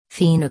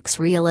Phoenix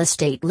real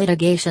estate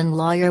litigation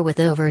lawyer with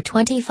over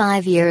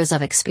 25 years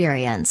of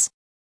experience.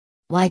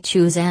 Why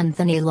choose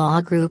Anthony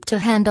Law Group to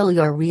handle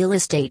your real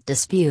estate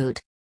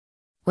dispute?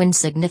 When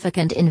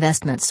significant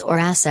investments or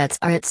assets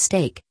are at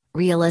stake,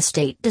 real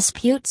estate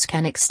disputes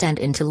can extend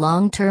into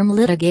long-term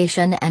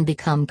litigation and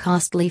become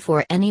costly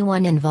for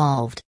anyone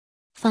involved.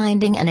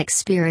 Finding an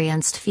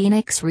experienced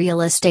Phoenix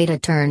real estate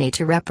attorney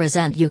to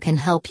represent you can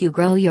help you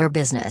grow your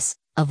business,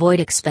 avoid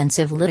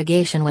expensive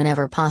litigation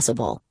whenever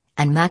possible,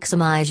 and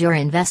maximize your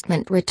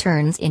investment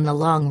returns in the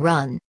long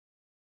run.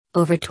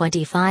 Over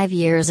 25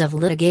 years of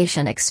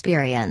litigation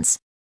experience.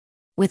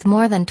 With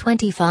more than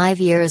 25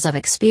 years of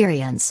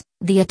experience,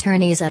 the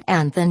attorneys at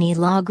Anthony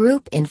Law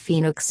Group in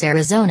Phoenix,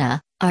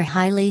 Arizona, are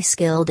highly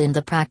skilled in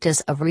the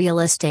practice of real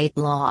estate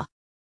law.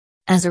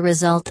 As a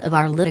result of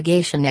our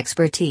litigation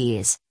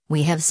expertise,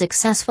 we have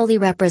successfully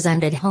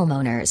represented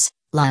homeowners,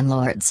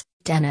 landlords,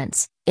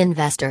 tenants,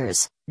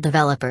 investors,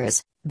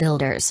 developers,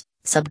 builders,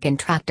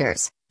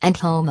 subcontractors, and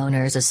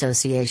homeowners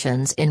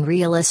associations in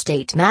real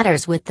estate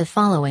matters with the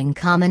following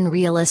common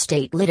real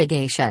estate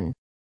litigation.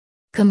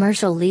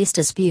 Commercial lease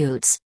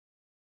disputes.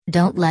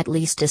 Don't let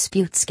lease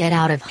disputes get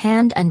out of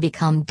hand and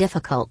become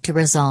difficult to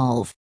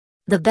resolve.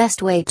 The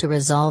best way to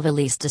resolve a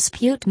lease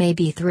dispute may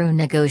be through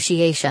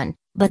negotiation,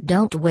 but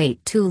don't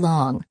wait too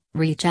long.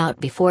 Reach out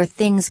before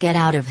things get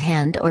out of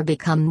hand or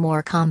become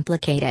more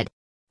complicated.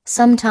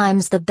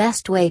 Sometimes the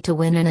best way to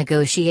win a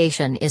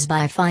negotiation is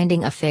by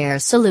finding a fair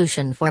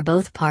solution for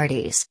both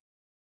parties.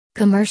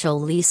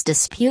 Commercial lease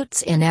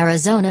disputes in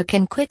Arizona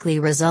can quickly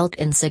result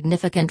in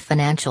significant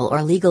financial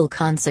or legal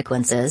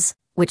consequences,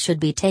 which should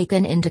be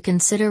taken into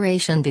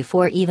consideration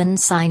before even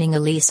signing a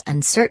lease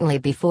and certainly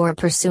before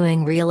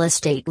pursuing real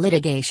estate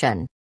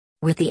litigation.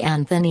 With the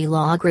Anthony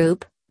Law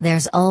Group,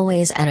 there's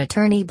always an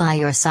attorney by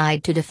your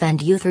side to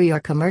defend you through your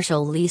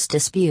commercial lease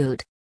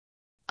dispute.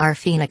 Our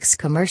Phoenix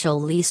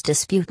commercial lease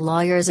dispute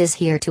lawyers is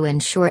here to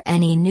ensure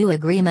any new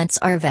agreements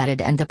are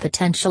vetted and the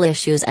potential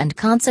issues and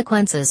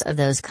consequences of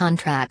those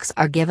contracts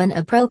are given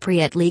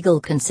appropriate legal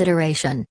consideration.